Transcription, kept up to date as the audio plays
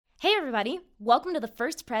everybody. Welcome to the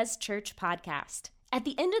First Pres Church podcast. At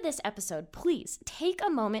the end of this episode, please take a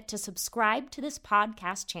moment to subscribe to this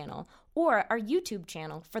podcast channel or our YouTube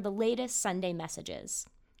channel for the latest Sunday messages.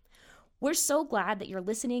 We're so glad that you're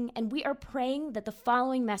listening, and we are praying that the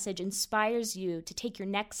following message inspires you to take your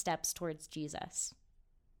next steps towards Jesus.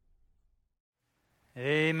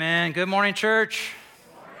 Amen. Good morning, church.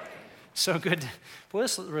 Good morning. So good.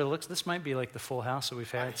 Well, this might be like the full house that we've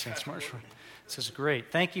had since March. This is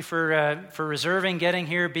great. Thank you for reserving, getting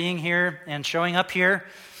here, being here, and showing up here.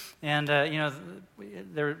 And,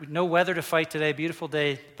 there's no weather to fight today, beautiful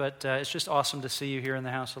day, but it's just awesome to see you here in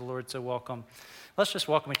the house of the Lord, so welcome. Let's just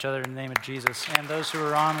welcome each other in the name of Jesus and those who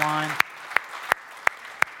are online.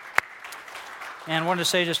 And I wanted to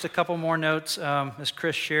say just a couple more notes. As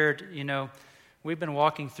Chris shared, we've been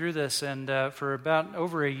walking through this and for about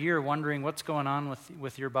over a year wondering what's going on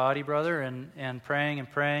with your body, brother, and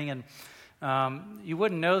praying. And you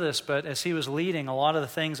wouldn't know this, but as he was leading, a lot of the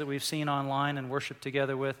things that we've seen online and worshiped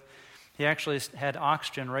together with, he actually had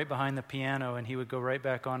oxygen right behind the piano, and he would go right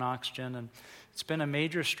back on oxygen. And it's been a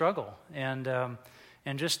major struggle. And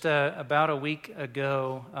just about a week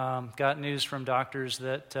ago, got news from doctors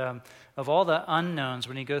that of all the unknowns,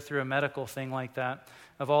 when you go through a medical thing like that,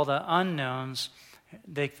 of all the unknowns,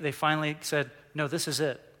 they finally said, no, this is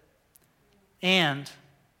it. And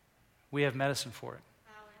we have medicine for it.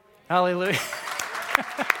 Hallelujah.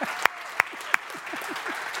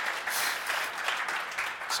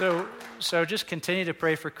 So just continue to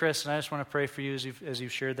pray for Chris, and I just want to pray for you as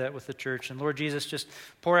you've shared that with the church. And Lord Jesus, just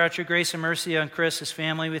pour out your grace and mercy on Chris, his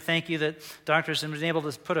family. We thank you that doctors have been able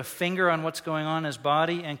to put a finger on what's going on in his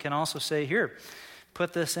body and can also say, here,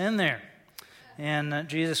 put this in there. And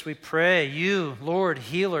Jesus, we pray, you, Lord,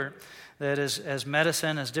 healer, that as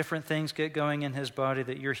medicine, as different things get going in his body,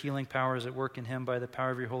 that your healing power is at work in him by the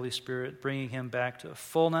power of your Holy Spirit, bringing him back to a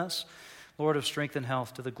fullness, Lord of strength and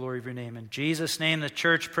health, to the glory of your name. In Jesus' name, the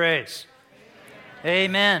church prays.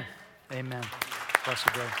 Amen. Amen. Bless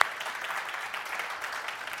you, brother.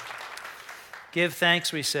 Give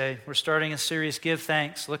thanks, we say. We're starting a series, Give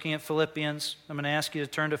Thanks, looking at Philippians. I'm going to ask you to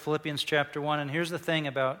turn to Philippians chapter 1. And here's the thing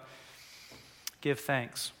about give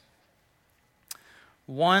thanks.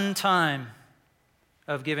 One time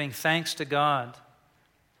of giving thanks to God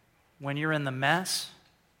when you're in the mess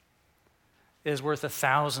is worth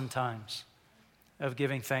 1,000 times of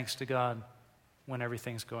giving thanks to God when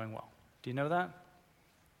everything's going well. Do you know that?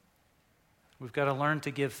 We've got to learn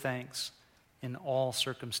to give thanks in all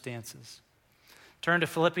circumstances. Turn to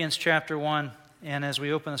Philippians chapter 1, and as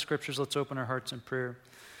we open the scriptures, let's open our hearts in prayer.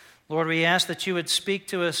 Lord, we ask that you would speak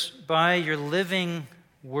to us by your living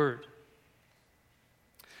word.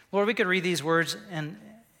 Lord, we could read these words and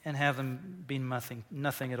have them be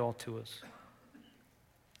nothing at all to us.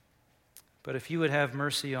 But if you would have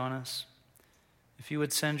mercy on us, if you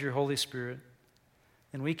would send your Holy Spirit,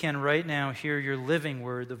 then we can right now hear your living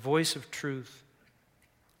word, the voice of truth,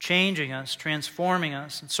 changing us, transforming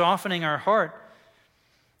us, and softening our heart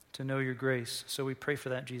to know your grace. So we pray for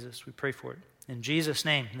that, Jesus. We pray for it. In Jesus'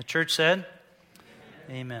 name. And the church said,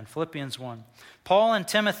 Amen. Philippians 1. Paul and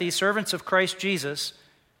Timothy, servants of Christ Jesus,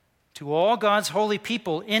 to all God's holy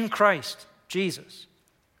people in Christ Jesus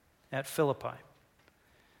at Philippi,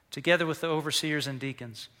 together with the overseers and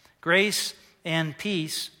deacons. Grace and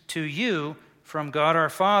peace to you from God our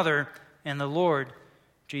Father and the Lord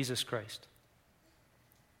Jesus Christ.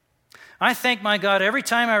 I thank my God every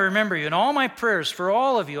time I remember you. In all my prayers for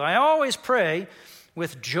all of you, I always pray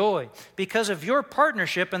with joy because of your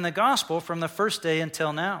partnership in the gospel from the first day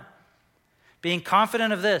until now. Being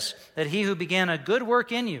confident of this, that he who began a good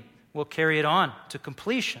work in you will carry it on to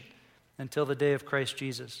completion until the day of Christ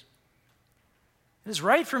Jesus. It is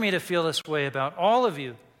right for me to feel this way about all of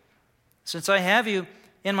you, since I have you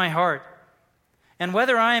in my heart. And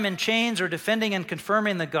whether I am in chains or defending and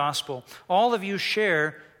confirming the gospel, all of you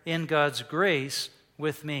share in God's grace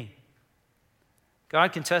with me.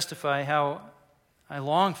 God can testify how I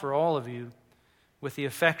long for all of you with the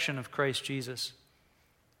affection of Christ Jesus.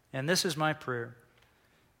 And this is my prayer,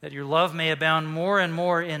 that your love may abound more and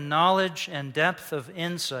more in knowledge and depth of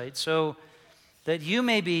insight, so that you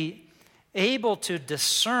may be able to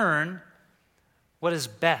discern what is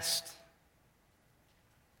best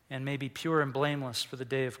and may be pure and blameless for the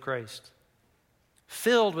day of Christ,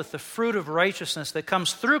 filled with the fruit of righteousness that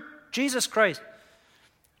comes through Jesus Christ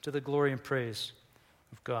to the glory and praise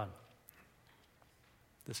of God.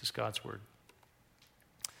 This is God's word.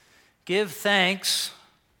 Give thanks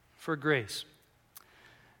for grace.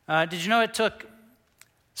 Did you know it took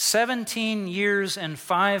 17 years and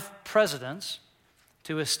 5 presidents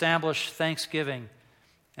to establish Thanksgiving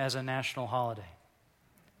as a national holiday?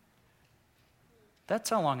 That's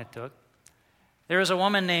how long it took. There was a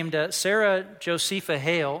woman named Sarah Josepha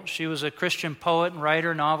Hale. She was a Christian poet and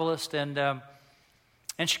writer, novelist, and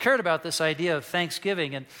she cared about this idea of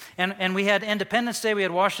Thanksgiving. And we had Independence Day, we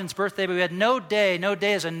had Washington's birthday, but we had no day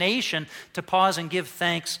as a nation to pause and give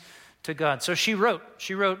thanks to God. So she wrote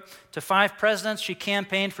to 5 presidents. She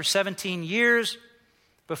campaigned for 17 years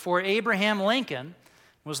before Abraham Lincoln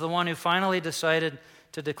was the one who finally decided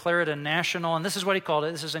to declare it a national, and this is what he called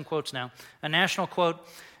it, this is in quotes now, a national, quote,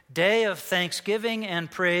 day of thanksgiving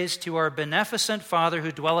and praise to our beneficent Father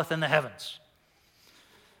who dwelleth in the heavens.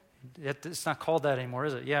 It's not called that anymore,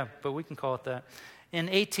 is it? Yeah, but we can call it that. In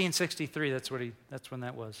 1863, that's when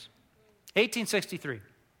that was. 1863.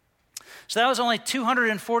 So that was only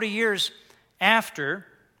 240 years after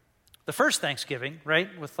the first Thanksgiving,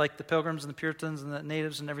 right? With like the Pilgrims and the Puritans and the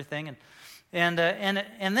natives and everything. And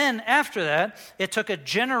then after that, it took a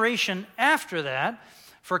generation after that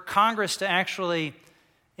for Congress to actually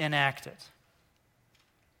enact it.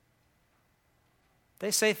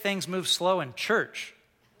 They say things move slow in church,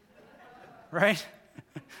 right?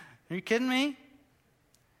 Are you kidding me?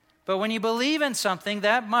 But when you believe in something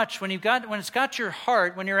that much, when it's got your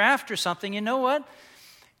heart, when you're after something, you know what?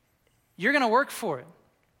 You're going to work for it,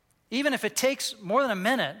 even if it takes more than a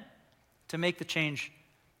minute to make the change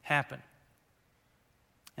happen.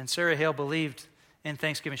 And Sarah Hale believed in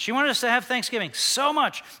Thanksgiving. She wanted us to have Thanksgiving so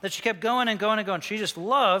much that she kept going and going and going. She just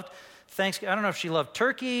loved Thanksgiving. I don't know if she loved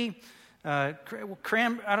turkey,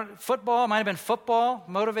 football. It might have been football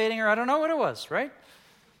motivating her. I don't know what it was, right?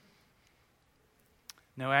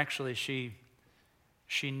 No, actually, she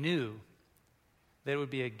knew that it would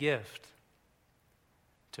be a gift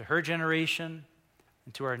to her generation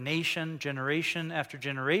and to our nation, generation after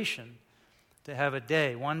generation, to have a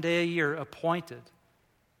day, one day a year, appointed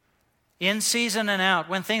in season and out,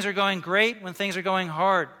 when things are going great, when things are going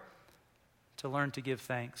hard, to learn to give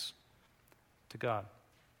thanks to God.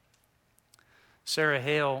 Sarah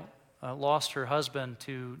Hale lost her husband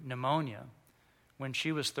to pneumonia when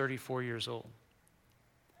she was 34 years old.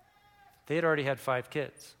 They had already had 5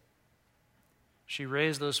 kids. She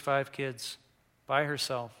raised those 5 kids by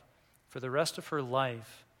herself. For the rest of her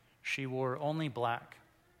life, she wore only black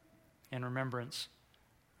in remembrance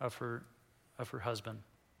of her husband.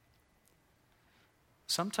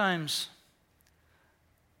 Sometimes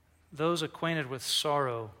those acquainted with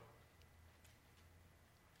sorrow,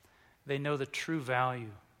 they know the true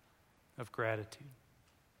value of gratitude.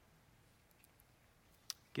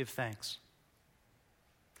 Give thanks.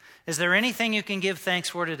 Is there anything you can give thanks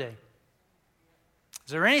for today?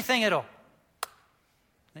 Is there anything at all?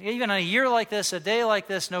 Even on a year like this, a day like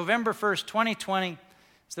this, November 1st, 2020,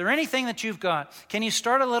 is there anything that you've got? Can you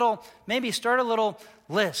start a little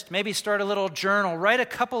list, maybe start a little journal, write a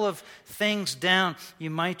couple of things down?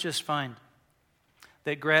 You might just find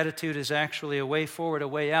that gratitude is actually a way forward, a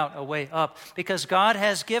way out, a way up, because God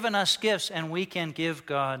has given us gifts and we can give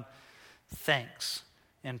God thanks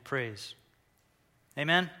and praise.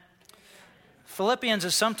 Amen? Philippians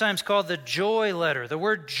is sometimes called the joy letter. The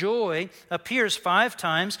word joy appears 5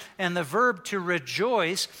 times, and the verb to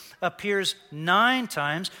rejoice appears 9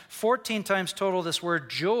 times. 14 times total, this word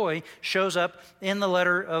joy shows up in the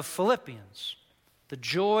letter of Philippians. The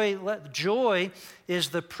joy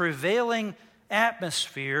is the prevailing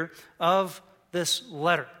atmosphere of this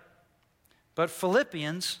letter. But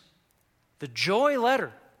Philippians, the joy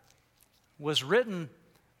letter, was written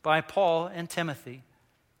by Paul and Timothy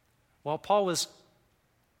while Paul was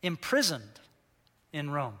imprisoned in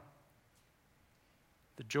Rome.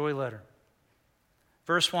 The joy letter.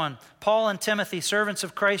 Verse 1, Paul and Timothy, servants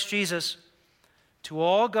of Christ Jesus, to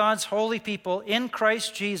all God's holy people in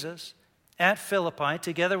Christ Jesus at Philippi,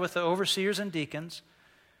 together with the overseers and deacons,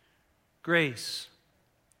 grace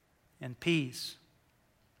and peace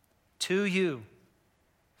to you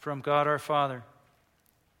from God our Father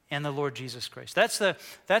and the Lord Jesus Christ. That's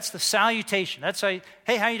the salutation. That's how,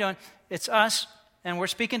 hey, how you doing? It's us, and we're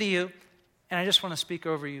speaking to you, and I just want to speak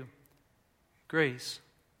over you. Grace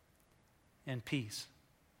and peace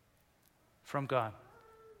from God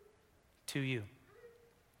to you.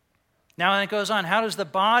 Now, and it goes on. How does the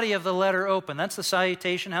body of the letter open? That's the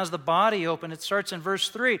salutation. How's the body open? It starts in verse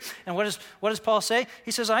 3. And what does Paul say?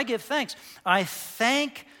 He says, I give thanks. I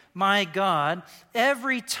thank my God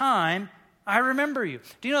every time I remember you.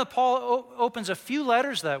 Do you know that Paul opens a few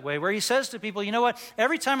letters that way, where he says to people, you know what?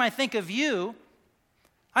 Every time I think of you,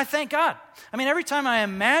 I thank God. I mean, every time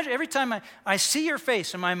I see your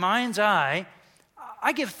face in my mind's eye,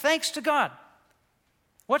 I give thanks to God.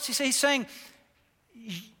 What's he say? He's saying,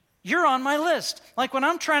 you're on my list. Like when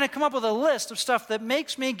I'm trying to come up with a list of stuff that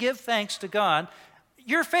makes me give thanks to God,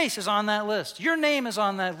 Your face is on that list. Your name is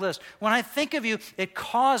on that list. When I think of you, it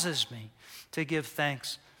causes me to give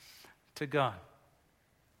thanks to God.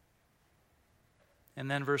 And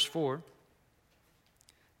then verse 4,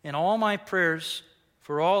 in all my prayers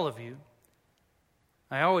for all of you,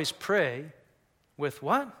 I always pray with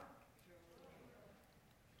what?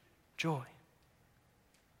 Joy.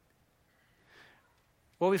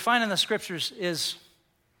 What we find in the Scriptures is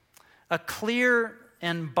a clear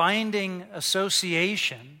and binding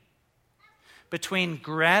association between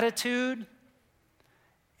gratitude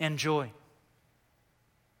and joy.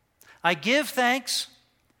 I give thanks,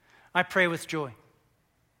 I pray with joy.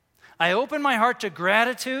 I open my heart to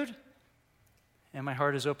gratitude, and my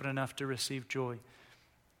heart is open enough to receive joy.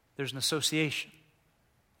 There's an association,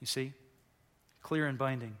 you see, clear and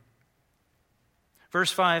binding.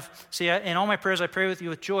 Verse 5, see, in all my prayers I pray with you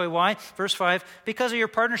with joy. Why? Verse 5, because of your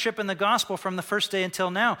partnership in the gospel from the first day until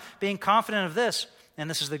now, being confident of this. And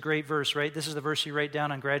this is the great verse, right? This is the verse you write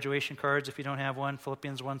down on graduation cards if you don't have one,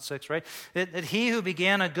 Philippians 1:6, right? That he who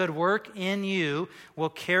began a good work in you will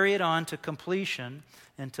carry it on to completion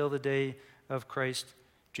until the day of Christ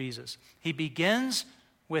Jesus. He begins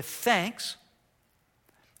with thanks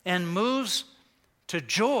and moves to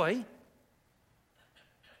joy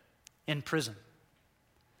in prison.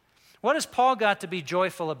 What has Paul got to be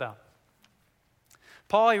joyful about?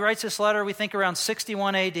 Paul, he writes this letter, we think around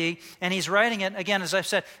 61 AD, and he's writing it, again, as I've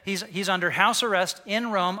said, he's under house arrest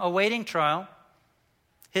in Rome, awaiting trial.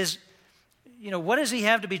 What does he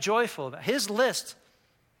have to be joyful about? His list,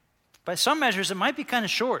 by some measures, it might be kind of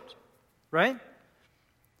short, right?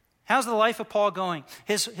 How's the life of Paul going?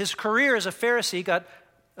 His career as a Pharisee got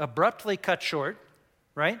abruptly cut short,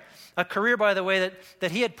 right? A career, by the way,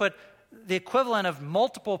 that he had put the equivalent of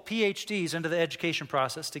multiple PhDs into the education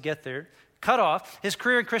process to get there, cut off. His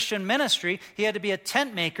career in Christian ministry, he had to be a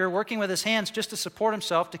tent maker, working with his hands just to support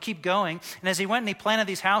himself, to keep going. And as he went and he planted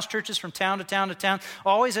these house churches from town to town to town,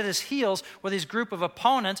 always at his heels were these group of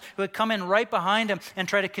opponents who would come in right behind him and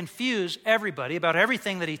try to confuse everybody about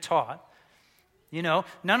everything that he taught.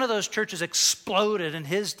 None of those churches exploded in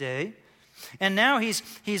his day. And now he's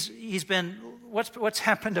been, what's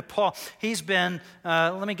happened to Paul? He's been,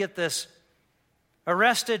 let me get this,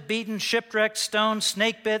 arrested, beaten, shipwrecked, stoned,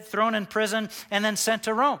 snake bit, thrown in prison, and then sent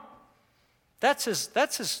to Rome. That's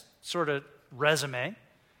his sort of resume.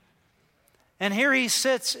 And here he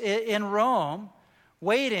sits in Rome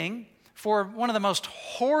waiting for one of the most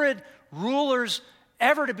horrid rulers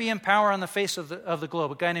ever to be in power on the face of the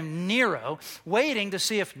globe, a guy named Nero, waiting to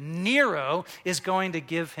see if Nero is going to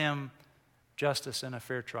give him justice in a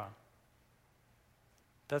fair trial.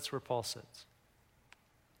 That's where Paul sits.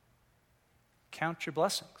 Count your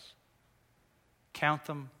blessings. Count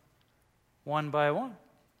them one by one.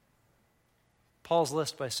 Paul's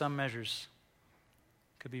list, by some measures,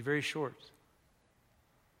 could be very short.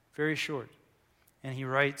 Very short. And he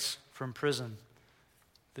writes from prison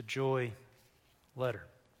the joy letter.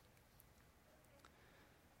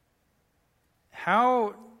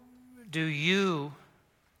 How do you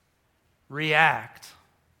react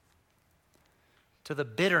to the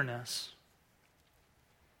bitterness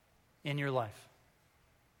in your life?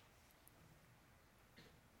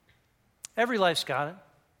 Every life's got it.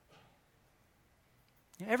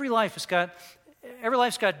 Every life's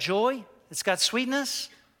got joy, it's got sweetness,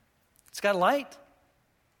 it's got light,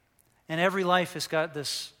 and every life has got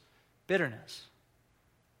this bitterness.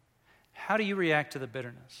 How do you react to the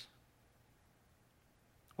bitterness?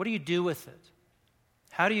 What do you do with it?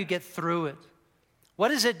 How do you get through it? What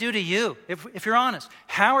does it do to you? If you're honest,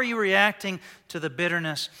 how are you reacting to the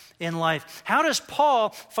bitterness in life? How does Paul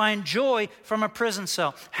find joy from a prison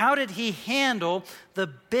cell? How did he handle the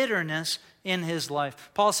bitterness in his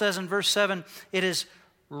life? Paul says in verse 7, it is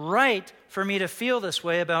right for me to feel this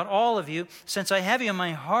way about all of you, since I have you in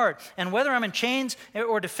my heart. And whether I'm in chains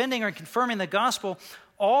or defending or confirming the gospel,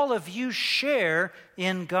 all of you share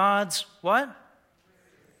in God's what?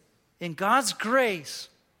 In God's grace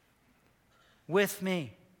with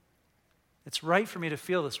me. It's right for me to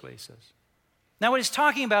feel this way, he says. Now what he's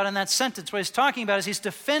talking about in that sentence, what he's talking about is he's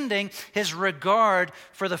defending his regard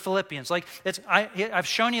for the Philippians. Like, I've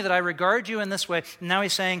shown you that I regard you in this way. And now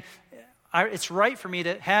he's saying, it's right for me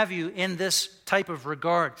to have you in this type of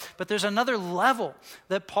regard. But there's another level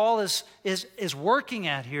that Paul is working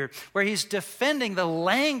at here, where he's defending the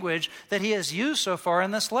language that he has used so far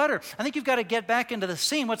in this letter. I think you've got to get back into the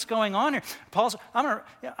scene. What's going on here?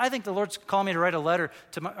 I think the Lord's calling me to write a letter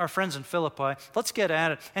to our friends in Philippi. Let's get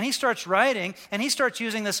at it. And he starts writing, and he starts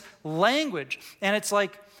using this language, and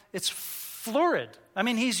it's florid. I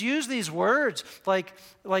mean, he's used these words like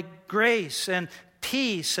grace and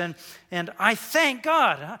peace and I thank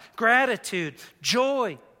God, gratitude,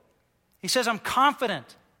 joy. He says, I'm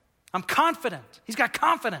confident. I'm confident. He's got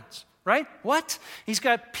confidence, right? What? He's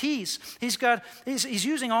got peace. He's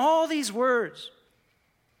using all these words.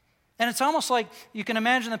 And it's almost like you can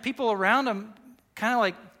imagine the people around him kind of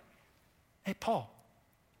like, hey, Paul,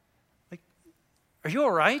 like, are you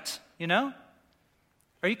all right? You know?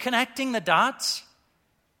 Are you connecting the dots?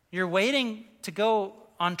 You're waiting to go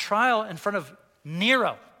on trial in front of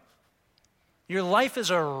Nero. Your life is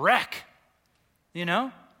a wreck. You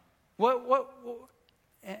know? What?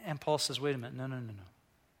 And Paul says, wait a minute, no.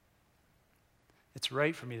 It's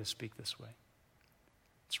right for me to speak this way.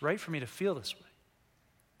 It's right for me to feel this way.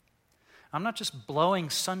 I'm not just blowing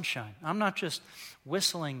sunshine. I'm not just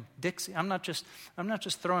whistling Dixie. I'm not just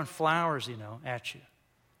throwing flowers, at you.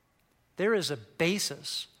 There is a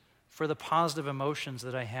basis for the positive emotions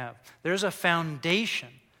that I have. There's a foundation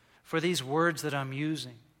for these words that I'm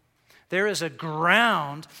using. There is a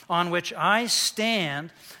ground on which I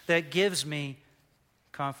stand that gives me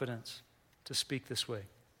confidence to speak this way.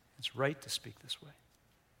 It's right to speak this way.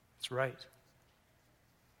 It's right.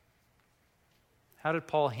 How did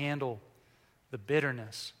Paul handle the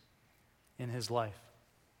bitterness in his life?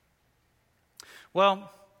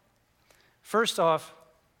 Well, first off,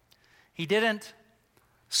 he didn't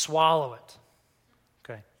swallow it.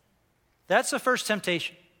 Okay. That's the first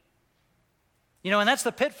temptation. And that's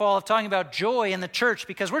the pitfall of talking about joy in the church,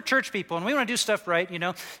 because we're church people and we want to do stuff right,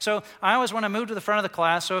 So I always want to move to the front of the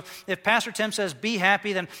class. So if Pastor Tim says be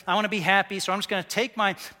happy, then I want to be happy. So I'm just going to take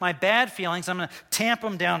my bad feelings, I'm going to tamp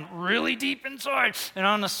them down really deep inside, and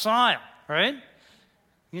I'm going to smile, right?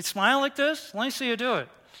 You smile like this? Let me see you do it.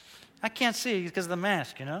 I can't see because of the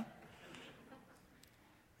mask, You're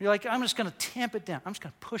like, I'm just going to tamp it down. I'm just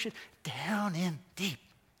going to push it down in deep.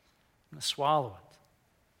 I'm going to swallow it.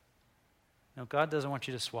 No, God doesn't want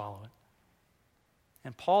you to swallow it.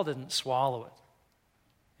 And Paul didn't swallow it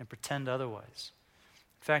and pretend otherwise.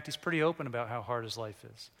 In fact, he's pretty open about how hard his life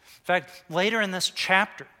is. In fact, later in this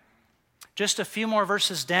chapter, just a few more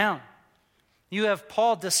verses down, you have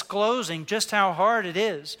Paul disclosing just how hard it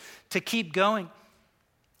is to keep going.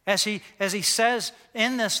 As he says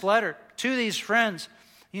in this letter to these friends,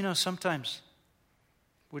 sometimes,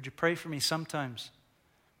 would you pray for me? Sometimes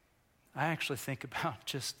I actually think about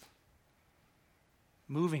just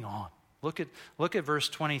moving on. Look at verse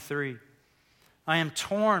 23. I am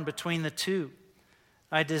torn between the two.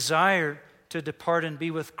 I desire to depart and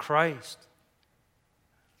be with Christ.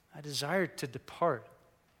 I desire to depart.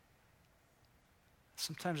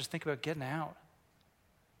 Sometimes just think about getting out.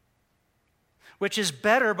 Which is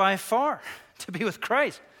better by far, to be with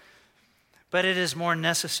Christ. But it is more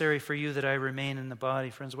necessary for you that I remain in the body.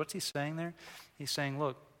 Friends, what's he saying there? He's saying,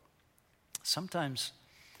 look, sometimes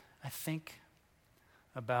I think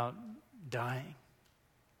about dying.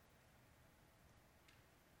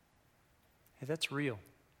 Hey, that's real.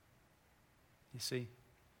 You see?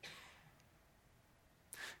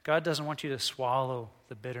 God doesn't want you to swallow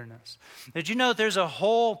the bitterness. Did you know that there's a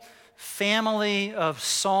whole family of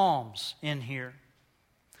psalms in here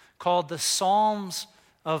called the Psalms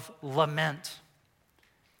of Lament?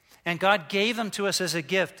 And God gave them to us as a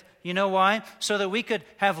gift. You know why? So that we could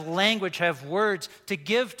have language, have words to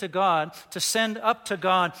give to God, to send up to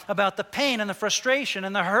God about the pain and the frustration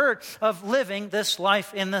and the hurt of living this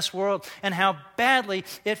life in this world and how badly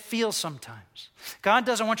it feels sometimes. God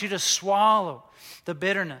doesn't want you to swallow the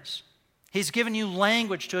bitterness. He's given you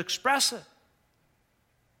language to express it.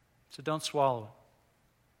 So don't swallow it.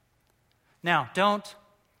 Now, don't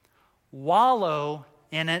wallow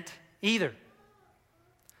in it either.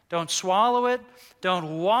 Don't swallow it.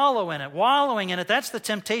 Don't wallow in it. Wallowing in it, that's the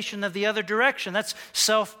temptation of the other direction. That's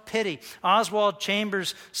self-pity. Oswald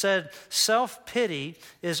Chambers said, self-pity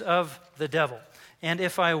is of the devil. And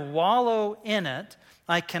if I wallow in it,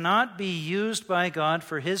 I cannot be used by God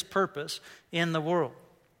for his purpose in the world.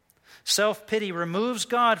 Self-pity removes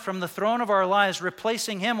God from the throne of our lives,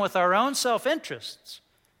 replacing him with our own self-interests.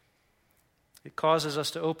 It causes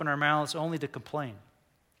us to open our mouths only to complain.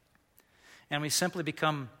 And we simply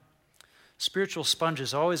become spiritual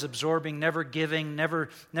sponges, always absorbing, never giving, never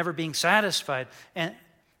being satisfied. And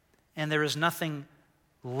there is nothing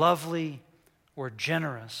lovely or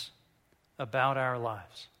generous about our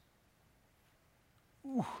lives.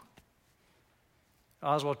 Ooh.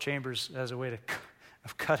 Oswald Chambers has a way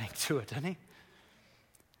of cutting to it, doesn't he?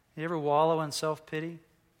 You ever wallow in self-pity?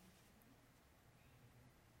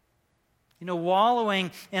 Wallowing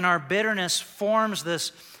in our bitterness forms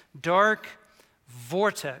this dark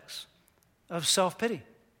vortex of self-pity.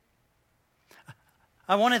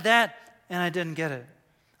 I wanted that, and I didn't get it.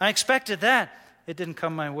 I expected that, it didn't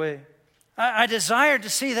come my way. I desired to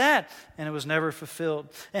see that, and it was never fulfilled.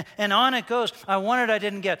 And on it goes. I wanted, I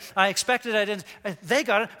didn't get. I expected, I didn't. They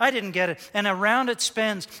got it, I didn't get it. And around it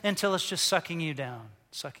spins until it's just sucking you down,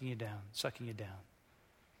 sucking you down, sucking you down.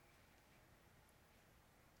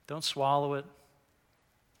 Don't swallow it.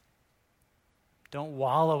 Don't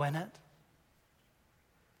wallow in it.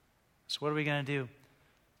 So what are we going to do?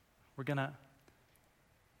 We're going to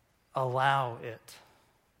allow it.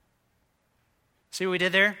 See what we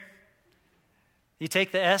did there? You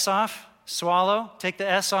take the S off, swallow. Take the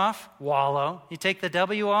S off, wallow. You take the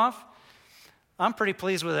W off. I'm pretty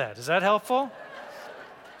pleased with that. Is that helpful?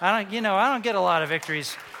 I don't get a lot of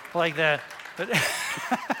victories like that, but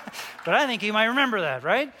but I think you might remember that,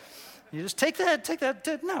 right? You just take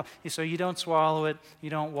that. No. So you don't swallow it.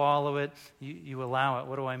 You don't wallow it. You allow it.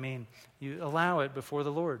 What do I mean? You allow it before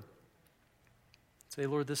the Lord. Say,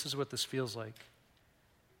 Lord, this is what this feels like.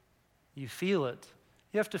 You feel it.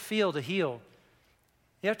 You have to feel to heal.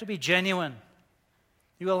 You have to be genuine.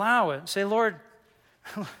 You allow it. Say, Lord,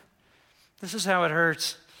 this is how it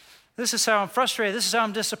hurts. This is how I'm frustrated. This is how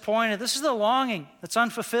I'm disappointed. This is the longing that's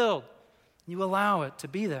unfulfilled. You allow it to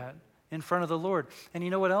be that in front of the Lord. And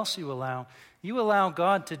you know what else you allow? You allow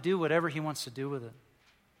God to do whatever He wants to do with it.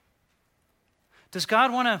 Does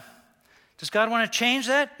God want to change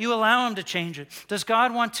that? You allow Him to change it. Does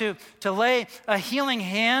God want to lay a healing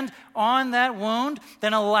hand on that wound?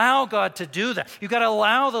 Then allow God to do that. You've got to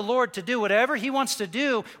allow the Lord to do whatever He wants to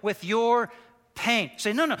do with your pain.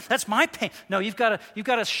 Say, no, that's my pain. No, you've got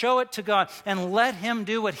to show it to God and let Him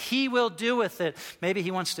do what He will do with it. Maybe He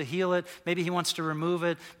wants to heal it. Maybe He wants to remove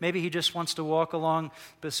it. Maybe He just wants to walk along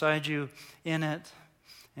beside you in it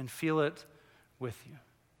and feel it with you.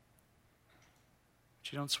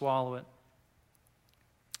 But you don't swallow it.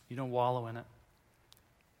 You don't wallow in it.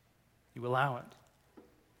 You allow it.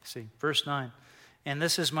 See, verse 9. And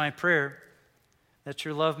this is my prayer, that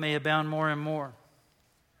your love may abound more and more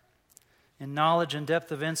in knowledge and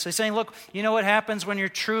depth of insight. Saying, look, you know what happens when you're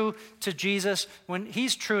true to Jesus, when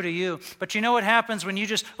He's true to you. But you know what happens when you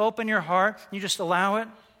just open your heart, you just allow it,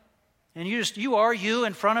 and you are you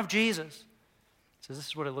in front of Jesus. So this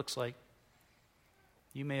is what it looks like.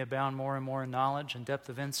 You may abound more and more in knowledge and depth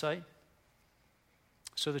of insight,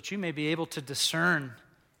 so that you may be able to discern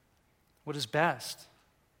what is best.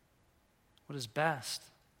 What is best.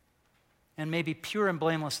 And may be pure and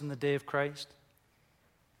blameless in the day of Christ.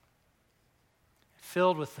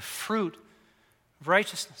 Filled with the fruit of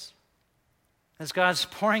righteousness. As God's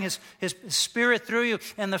pouring His Spirit through you,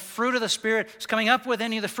 and the fruit of the Spirit is coming up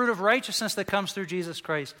within you, the fruit of righteousness that comes through Jesus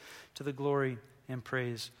Christ, to the glory and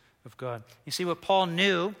praise of God. You see, what Paul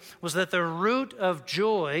knew was that the root of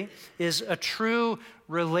joy is a true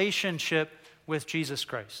relationship with Jesus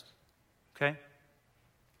Christ. Okay?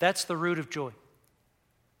 That's the root of joy.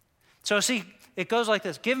 So see, it goes like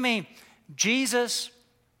this. Give me Jesus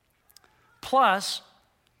plus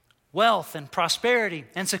wealth and prosperity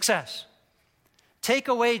and success. Take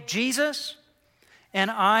away Jesus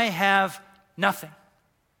and I have nothing.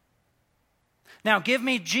 Now give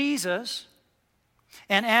me Jesus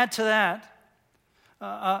and add to that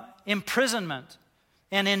imprisonment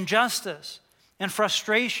and injustice and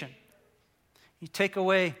frustration. You take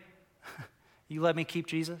away, you let me keep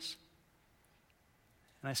Jesus,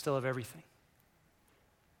 and I still have everything.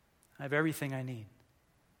 I have everything I need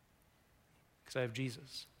because I have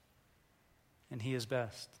Jesus, and He is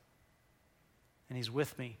best, and He's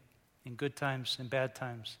with me in good times and bad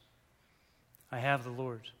times. I have the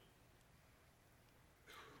Lord.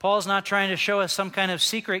 Paul's not trying to show us some kind of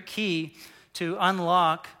secret key to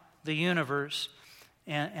unlock the universe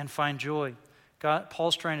and find joy.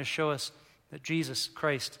 Paul's trying to show us that Jesus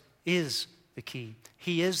Christ is the key.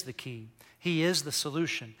 He is the key. He is the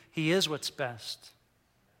solution. He is what's best.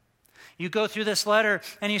 You go through this letter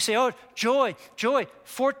and you say, oh, joy,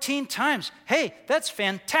 14 times. Hey, that's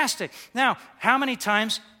fantastic. Now, how many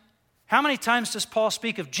times does Paul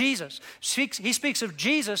speak of Jesus? He speaks of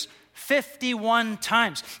Jesus 51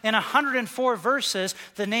 times. In 104 verses,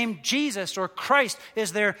 the name Jesus or Christ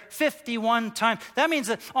is there 51 times. That means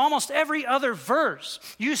that almost every other verse,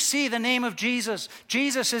 you see the name of Jesus.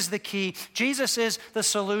 Jesus is the key. Jesus is the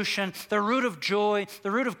solution. The root of joy,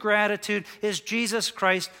 the root of gratitude is Jesus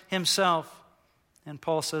Christ Himself. And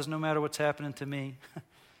Paul says, no matter what's happening to me,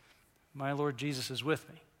 my Lord Jesus is with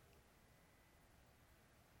me.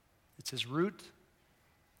 It's His root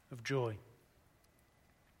of joy.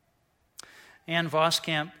 Anne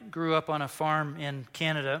Voskamp grew up on a farm in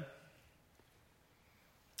Canada.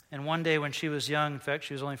 And one day when she was young, in fact,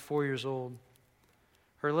 she was only 4 years old,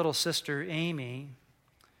 her little sister Amy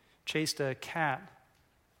chased a cat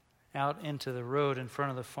out into the road in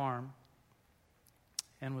front of the farm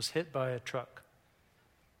and was hit by a truck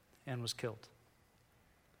and was killed.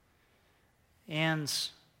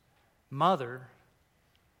 Anne's mother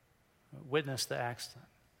witnessed the accident.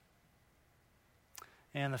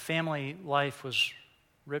 And the family life was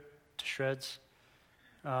ripped to shreds.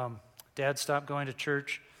 Dad stopped going to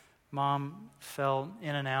church. Mom fell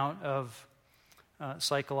in and out of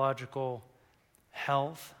psychological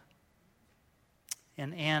health.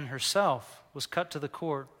 And Anne herself was cut to the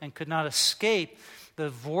core and could not escape the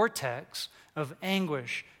vortex of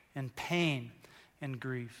anguish and pain and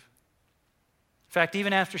grief. In fact,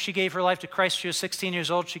 even after she gave her life to Christ, she was 16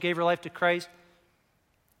 years old, she gave her life to Christ,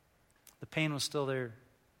 the pain was still there.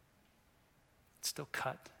 It still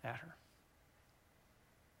cut at her.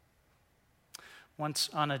 Once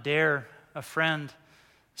on a dare, a friend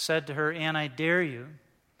said to her, Anne, I dare you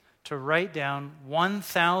to write down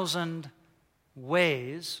 1,000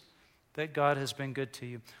 ways that God has been good to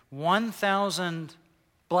you. 1,000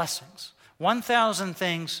 blessings. 1,000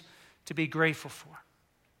 things to be grateful for.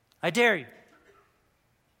 I dare you.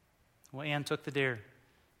 Well, Anne took the dare.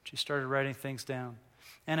 She started writing things down.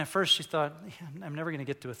 And at first she thought, I'm never going to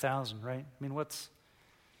get to 1,000, right? I mean, what's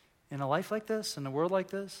in a life like this, in a world like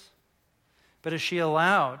this? But as she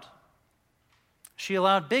allowed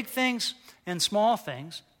big things and small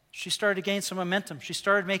things, she started to gain some momentum. She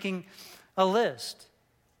started making a list.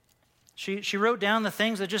 She wrote down the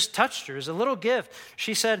things that just touched her as a little gift.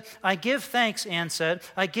 She said, I give thanks, Anne said,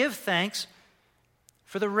 I give thanks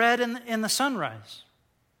for the red in the sunrise,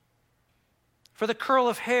 for the curl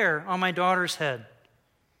of hair on my daughter's head,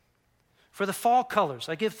 for the fall colors.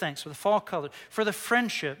 I give thanks for the fall colors, for the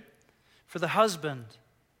friendship, for the husband,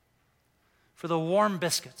 for the warm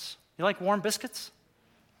biscuits. You like warm biscuits?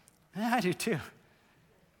 Yeah, I do too.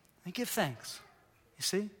 I give thanks. You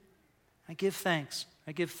see? I give thanks.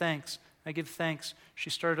 I give thanks. I give thanks.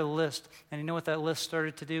 She started a list. And you know what that list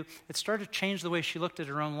started to do? It started to change the way she looked at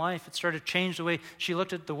her own life. It started to change the way she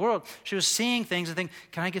looked at the world. She was seeing things and thinking,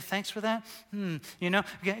 can I give thanks for that? You know,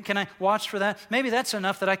 can I watch for that? Maybe that's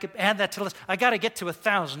enough that I could add that to the list. I got to get to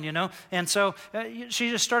 1,000, you know. And so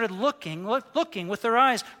she just started looking with her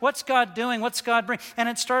eyes. What's God doing? What's God bringing? And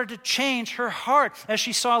it started to change her heart as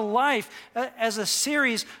she saw life as a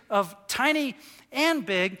series of tiny and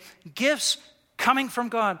big gifts coming from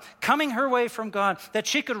God, coming her way from God, that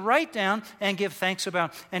she could write down and give thanks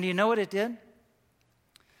about. And you know what it did?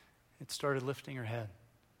 It started lifting her head.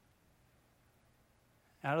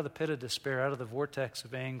 Out of the pit of despair, out of the vortex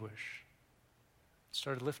of anguish, it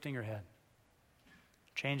started lifting her head,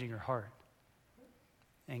 changing her heart,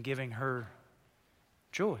 and giving her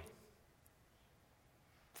joy.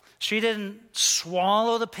 She didn't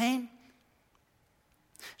swallow the pain.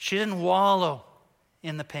 She didn't wallow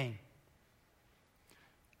in the pain.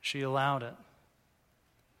 She allowed it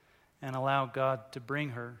and allowed God to bring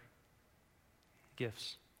her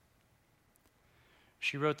gifts.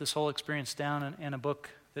 She wrote this whole experience down in a book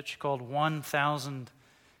that she called 1,000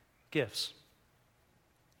 Gifts.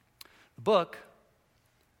 The book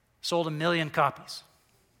sold 1 million copies.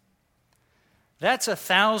 That's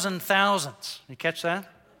 1,000 thousands. You catch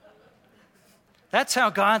that? That's how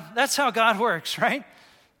God works, right?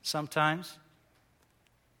 Sometimes.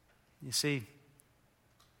 You see,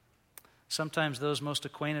 sometimes those most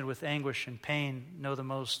acquainted with anguish and pain know the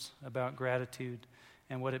most about gratitude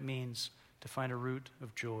and what it means to find a root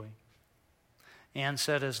of joy. Anne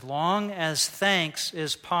said, as long as thanks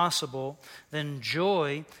is possible, then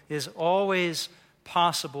joy is always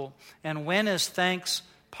possible. And when is thanks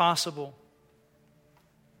possible?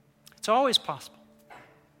 It's always possible.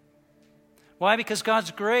 Why? Because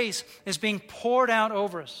God's grace is being poured out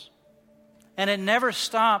over us. And it never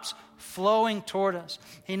stops flowing toward us.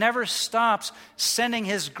 He never stops sending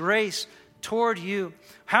His grace toward you.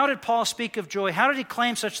 How did Paul speak of joy? How did he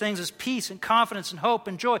claim such things as peace and confidence and hope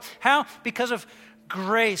and joy? How? Because of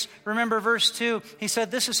grace. Remember verse 2. He said,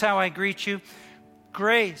 this is how I greet you.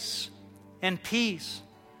 Grace and peace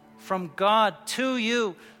from God to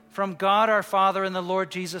you, from God our Father and the Lord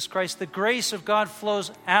Jesus Christ. The grace of God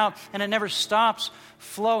flows out and it never stops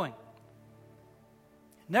flowing.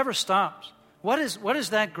 It never stops. What is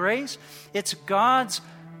that grace? It's God's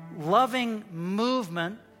loving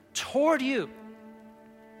movement toward you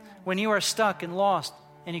when you are stuck and lost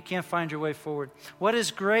and you can't find your way forward. What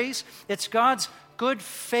is grace? It's God's good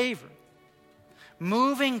favor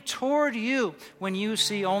moving toward you when you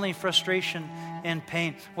see only frustration and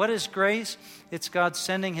pain. What is grace? It's God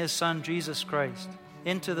sending His Son, Jesus Christ,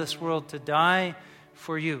 into this world to die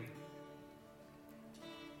for you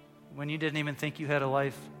when you didn't even think you had a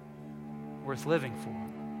life worth living for.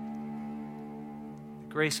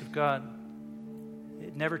 grace of God,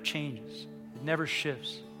 it never changes. It never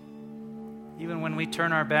shifts. Even when we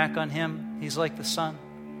turn our back on Him, He's like the sun,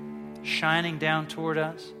 shining down toward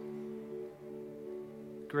us.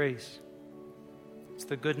 Grace. It's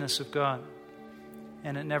the goodness of God,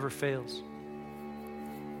 and it never fails.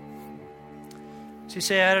 So you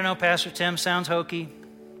say, I don't know, Pastor Tim, sounds hokey.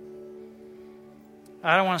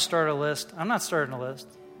 I don't want to start a list. I'm not starting a list.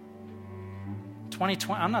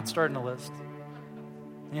 2020, I'm not starting a list.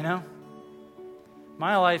 You know?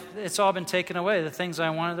 My life, it's all been taken away. The things I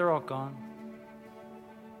wanted, they're all gone.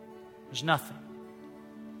 There's nothing.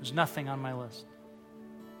 There's nothing on my list.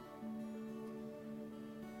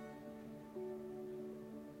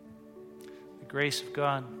 The grace of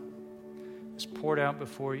God is poured out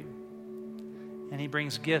before you. And He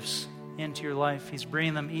brings gifts into your life. He's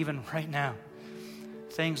bringing them even right now.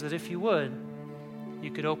 Things that if you would,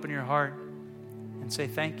 you could open your heart and say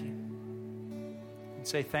thank you. And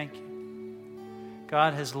say thank you.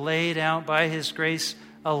 God has laid out by His grace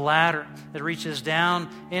a ladder that reaches down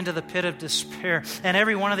into the pit of despair. And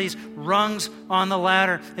every one of these rungs on the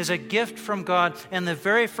ladder is a gift from God. And the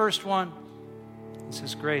very first one is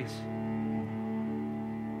His grace.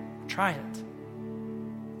 Try it.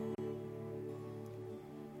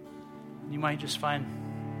 You might just find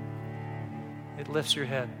it lifts your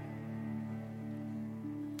head.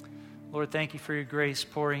 Lord, thank you for your grace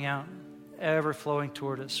pouring out, ever flowing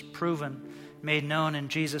toward us, proven, made known in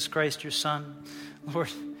Jesus Christ, your Son. Lord,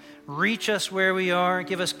 reach us where we are.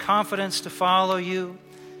 Give us confidence to follow you,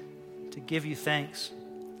 to give you thanks.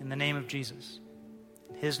 In the name of Jesus.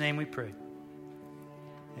 In His name we pray.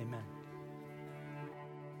 Amen.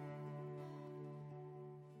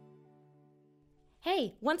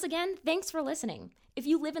 Hey, once again, thanks for listening. If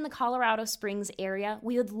you live in the Colorado Springs area,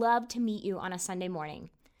 we would love to meet you on a Sunday morning.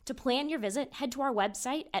 To plan your visit, head to our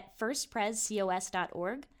website at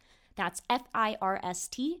firstprescos.org. That's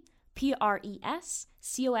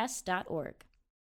FIRSTPRESCOS.org.